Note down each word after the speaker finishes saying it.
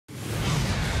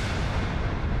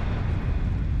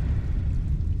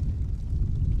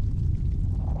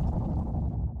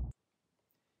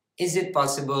Is it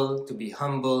possible to be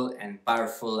humble and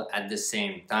powerful at the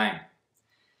same time?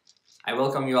 I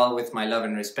welcome you all with my love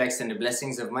and respects and the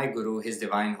blessings of my Guru, His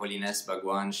Divine Holiness,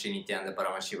 Bhagwan, Shri Nithyananda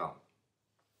Paramashiva.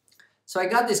 So I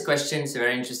got this question, it's a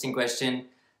very interesting question,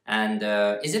 and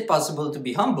is it possible to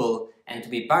be humble and to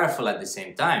be powerful at the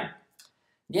same time?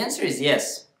 The answer is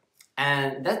yes,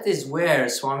 and that is where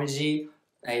Swamiji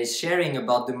is sharing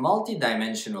about the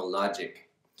multidimensional logic.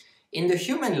 In the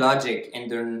human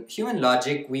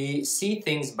logic, we see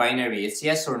things binary. It's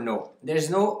yes or no. There's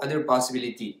no other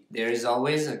possibility. There is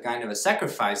always a kind of a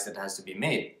sacrifice that has to be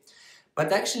made.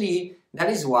 But actually, that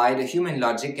is why the human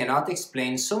logic cannot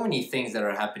explain so many things that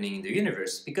are happening in the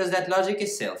universe, because that logic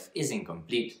itself is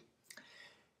incomplete.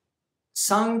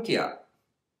 Sankhya,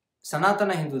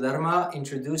 Sanatana Hindu Dharma,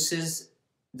 introduces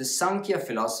the Sankhya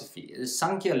philosophy, the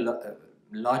Sankhya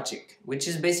logic, which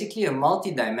is basically a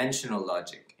multidimensional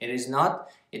logic. It's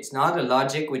not a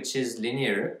logic which is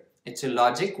linear. It's a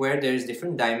logic where there's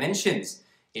different dimensions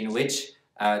in which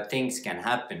things can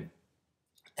happen.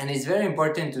 And it's very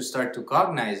important to start to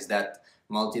cognize that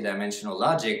multidimensional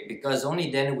logic, because only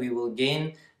then we will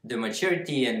gain the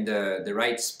maturity and the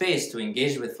right space to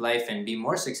engage with life and be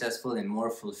more successful and more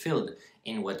fulfilled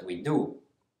in what we do.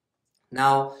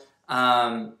 Now,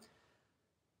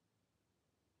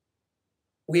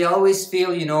 we always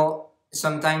feel, you know,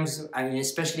 sometimes, I mean,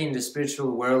 especially in the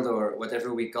spiritual world, or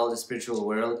whatever we call the spiritual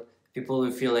world, people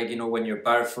will feel like, you know, when you're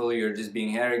powerful, you're just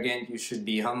being arrogant, you should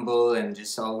be humble and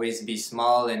just always be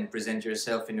small and present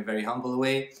yourself in a very humble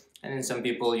way. And then some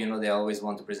people, you know, they always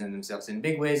want to present themselves in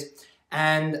big ways.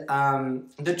 And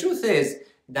the truth is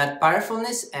that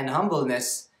powerfulness and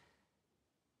humbleness,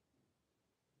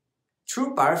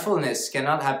 true powerfulness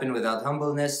cannot happen without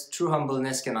humbleness. True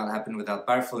humbleness cannot happen without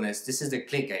powerfulness. This is the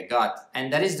click I got.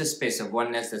 And that is the space of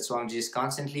oneness that Swamiji is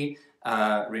constantly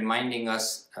reminding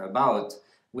us about,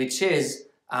 which is,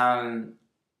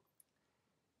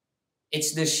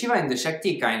 it's the Shiva and the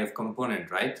Shakti kind of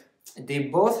component, right? They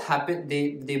both happen,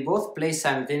 they both play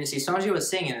simultaneously. Swamiji was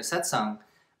saying in a satsang,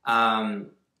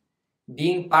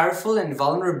 being powerful and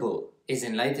vulnerable is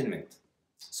enlightenment.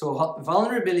 So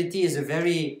vulnerability is a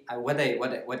very,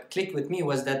 what clicked with me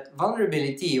was that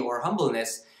vulnerability or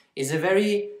humbleness is a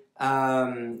very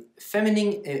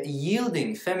feminine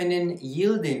yielding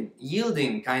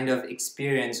kind of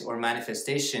experience or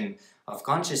manifestation of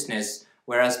consciousness,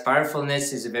 whereas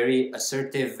powerfulness is a very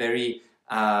assertive, very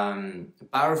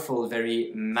powerful,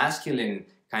 very masculine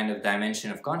kind of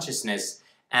dimension of consciousness.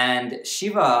 And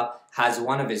Shiva has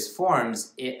one of his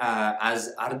forms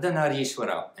as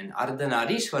Ardhanarishwara, and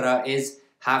Ardhanarishwara is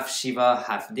half Shiva,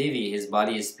 half Devi. His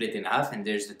body is split in half, and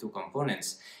there's the two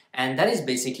components. And that is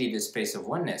basically the space of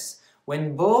oneness.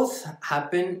 When both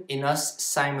happen in us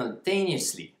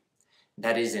simultaneously,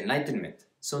 that is enlightenment.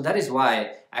 So that is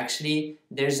why, actually,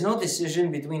 there's no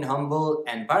decision between humble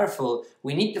and powerful.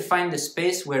 We need to find the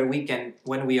space where we can,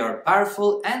 when we are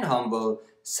powerful and humble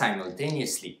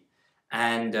simultaneously.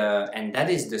 And that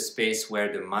is the space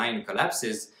where the mind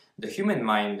collapses. The human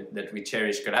mind that we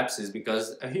cherish collapses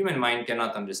because a human mind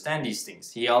cannot understand these things.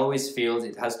 He always feels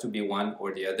it has to be one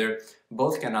or the other.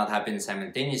 Both cannot happen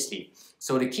simultaneously.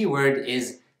 So the key word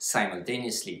is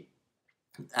simultaneously.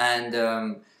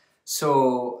 And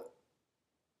so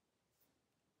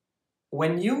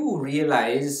when you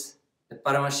realize the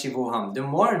Paramashivoham, the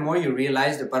more and more you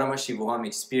realize the Paramashivoham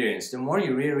experience, the more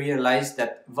you realize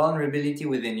that vulnerability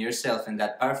within yourself and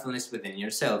that powerfulness within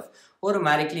yourself,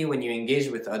 automatically when you engage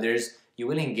with others, you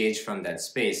will engage from that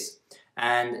space.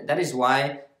 And that is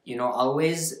why, you know,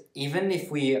 always, even if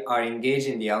we are engaged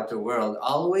in the outer world,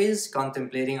 always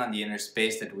contemplating on the inner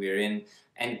space that we are in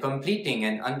and completing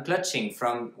and unclutching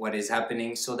from what is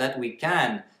happening so that we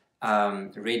can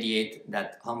radiate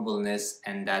that humbleness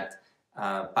and that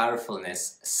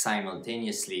powerfulness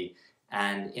simultaneously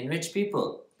and enrich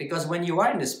people. Because when you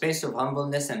are in the space of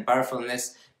humbleness and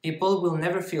powerfulness, people will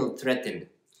never feel threatened.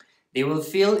 They will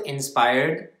feel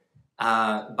inspired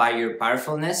by your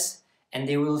powerfulness, and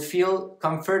they will feel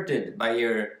comforted by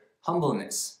your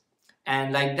humbleness.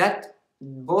 And like that,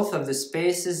 both of the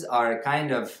spaces are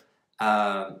kind of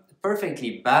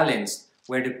perfectly balanced,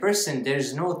 where the person,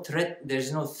 there's no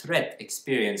threat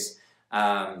experience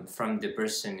from the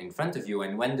person in front of you.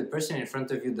 And when the person in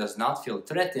front of you does not feel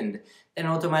threatened, then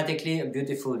automatically a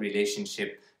beautiful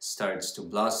relationship starts to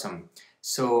blossom.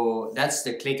 So that's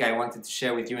the click I wanted to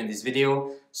share with you in this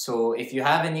video. So if you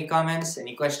have any comments,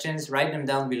 any questions, write them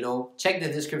down below. Check the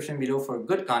description below for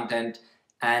good content,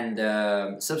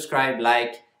 and subscribe,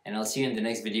 like, and I'll see you in the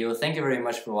next video. Thank you very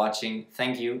much for watching.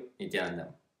 Thank you,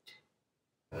 Nithyananda.